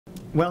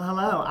Well,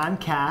 hello, I'm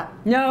Cat.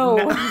 No.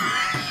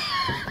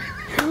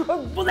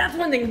 Well, that's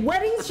one thing.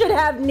 Weddings should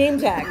have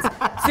name tags,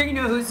 so you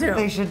know who's who.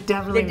 They should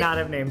definitely not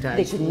have name tags.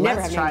 They should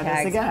never have name tags. Let's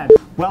try this again.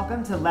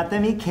 Welcome to Let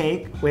Them Eat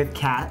Cake with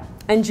Cat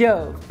and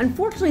Jove.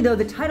 Unfortunately, though,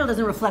 the title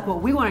doesn't reflect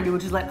what we want to do,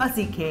 which is let us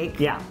eat cake.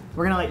 Yeah,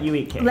 we're gonna let you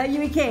eat cake. Let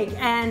you eat cake.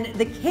 And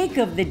the cake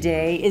of the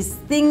day is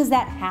things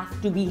that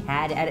have to be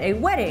had at a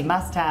wedding.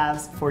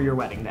 Must-haves for your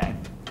wedding day.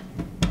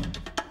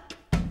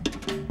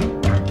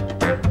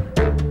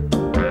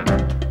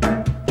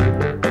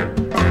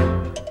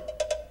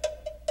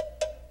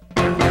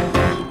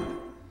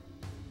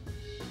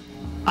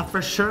 A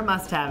for sure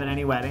must-have at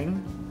any wedding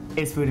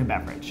is food and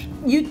beverage.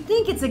 You'd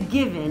think it's a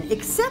given,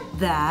 except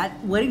that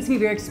weddings can be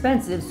very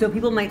expensive, so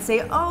people might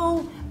say,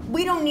 oh,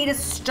 we don't need a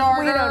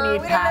starter. We don't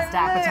need past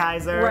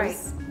appetizers. Right.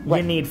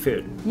 You need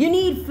food. You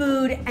need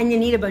food and you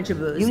need a bunch of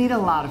booze. You need a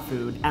lot of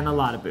food and a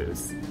lot of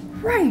booze.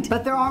 Right.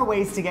 But there are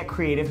ways to get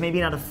creative, maybe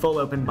not a full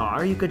open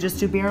bar. You could just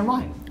do beer and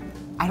wine.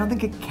 I don't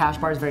think a cash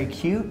bar is very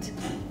cute,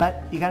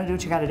 but you gotta do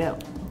what you gotta do.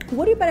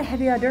 What do you about a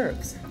heavy hors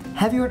d'oeuvres?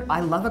 I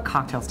love a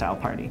cocktail style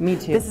party. Me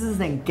too. This is the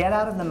thing, get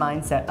out of the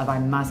mindset of I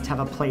must have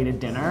a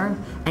plated dinner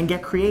and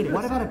get creative.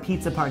 What about a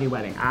pizza party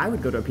wedding? I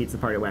would go to a pizza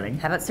party wedding.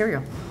 How about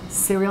cereal?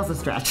 Cereal's a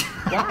stretch.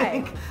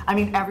 Why? I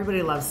mean,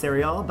 everybody loves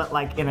cereal, but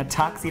like in a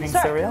tux eating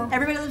cereal?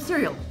 Everybody loves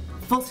cereal.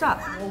 Full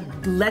stop.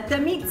 Let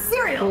them eat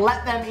cereal.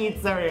 Let them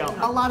eat cereal.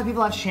 A lot of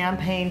people have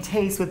champagne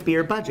taste with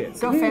beer budgets.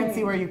 Go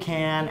fancy where you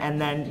can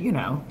and then, you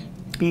know,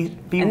 be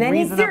and then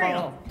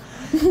reasonable.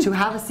 Eat cereal. To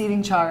have a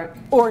seating chart.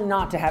 Or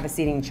not to have a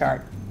seating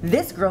chart.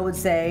 This girl would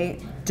say,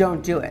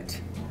 don't do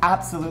it.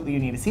 Absolutely, you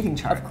need a seating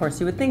chart. Of course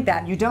you would think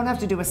that. You don't have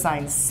to do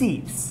assigned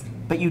seats,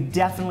 but you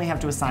definitely have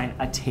to assign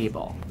a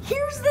table.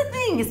 Here's the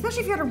thing,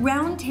 especially if you're at a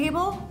round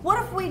table,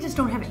 what if we just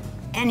don't have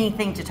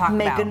anything to talk about?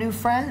 Make a new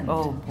friend.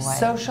 Oh boy.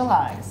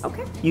 Socialize.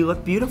 Okay. You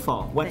look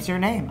beautiful. What's your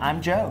name?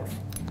 I'm Jove.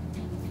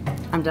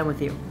 I'm done with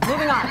you.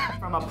 Moving on.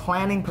 From a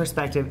planning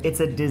perspective,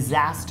 it's a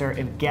disaster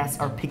if guests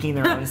are picking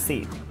their own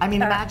seat. I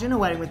mean, imagine a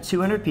wedding with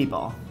 200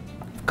 people.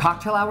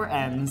 Cocktail hour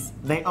ends,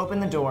 they open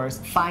the doors,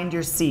 find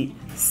your seat,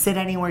 sit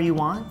anywhere you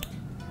want.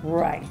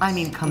 Right. I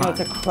mean, come on.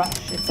 It's a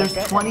crush. There's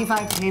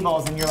 25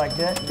 tables and you're like,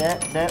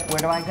 where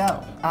do I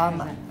go?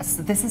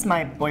 So this is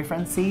my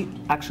boyfriend's seat,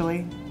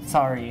 actually.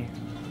 Sorry,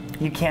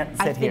 you can't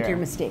sit here. I think you're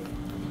mistaken.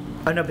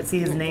 Oh no, but see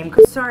his name.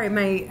 Sorry,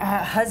 my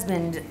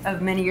husband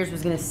of many years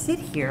was gonna sit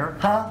here.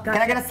 Huh? Can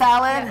I get a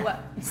salad? Yeah,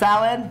 what?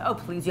 Salad? Oh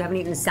please, you haven't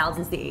eaten a salad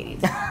since the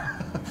 80s.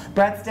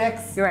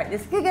 Breadsticks? You're right,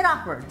 this could get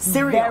awkward.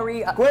 Cereal.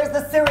 Where's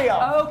the cereal?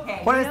 Okay.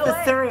 Where's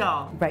the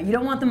cereal? Right, you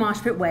don't want the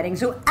mosh pit wedding,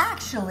 so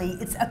actually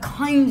it's a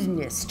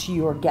kindness to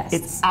your guests.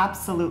 It's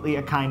absolutely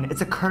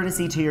it's a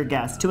courtesy to your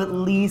guests to at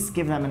least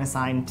give them an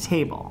assigned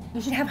table.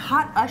 You should have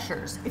hot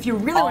ushers. If you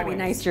really want to be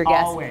nice to your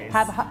guests, always.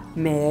 have a hot,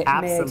 may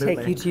I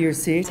take you to your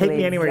seat? Take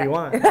me anywhere you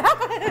want.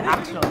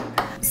 Actually.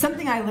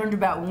 Something I learned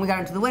about when we got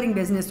into the wedding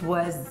business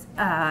was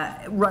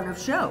run of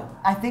show.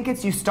 I think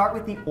it's you start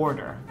with the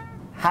order.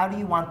 How do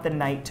you want the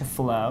night to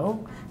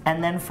flow?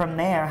 And then from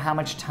there, how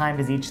much time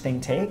does each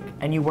thing take?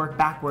 And you work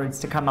backwards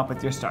to come up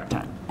with your start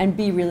time. And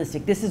be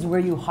realistic. This is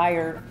where you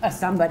hire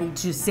somebody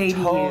to say to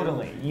you.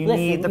 Totally. You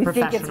need the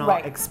professional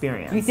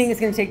experience. You think it's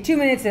going to take 2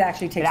 minutes, it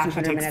actually takes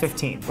 200 minutes.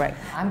 15. Right.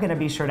 I'm going to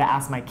be sure to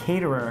ask my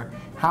caterer,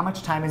 how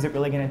much time is it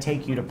really going to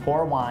take you to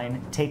pour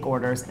wine, take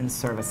orders, and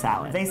serve a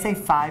salad? If they say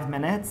 5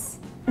 minutes,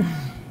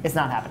 it's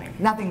not happening.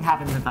 Nothing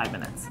happens in 5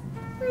 minutes.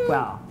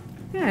 Well,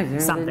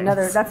 something.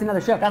 That's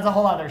another show. That's a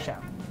whole other show.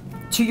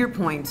 To your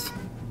point,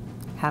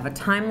 have a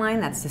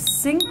timeline that's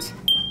succinct.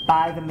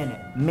 By the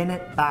minute,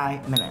 minute by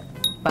minute.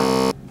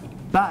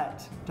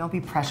 But don't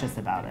be precious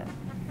about it.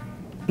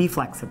 Be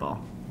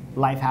flexible.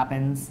 Life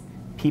happens,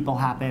 people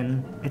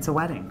happen, it's a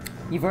wedding.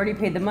 You've already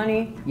paid the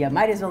money, you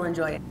might as well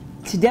enjoy it.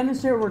 To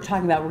demonstrate what we're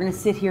talking about, we're gonna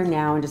sit here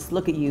now and just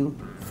look at you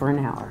for an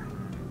hour.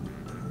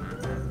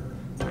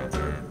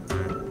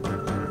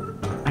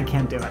 I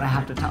can't do it, I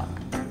have to talk.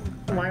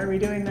 Why are we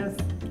doing this?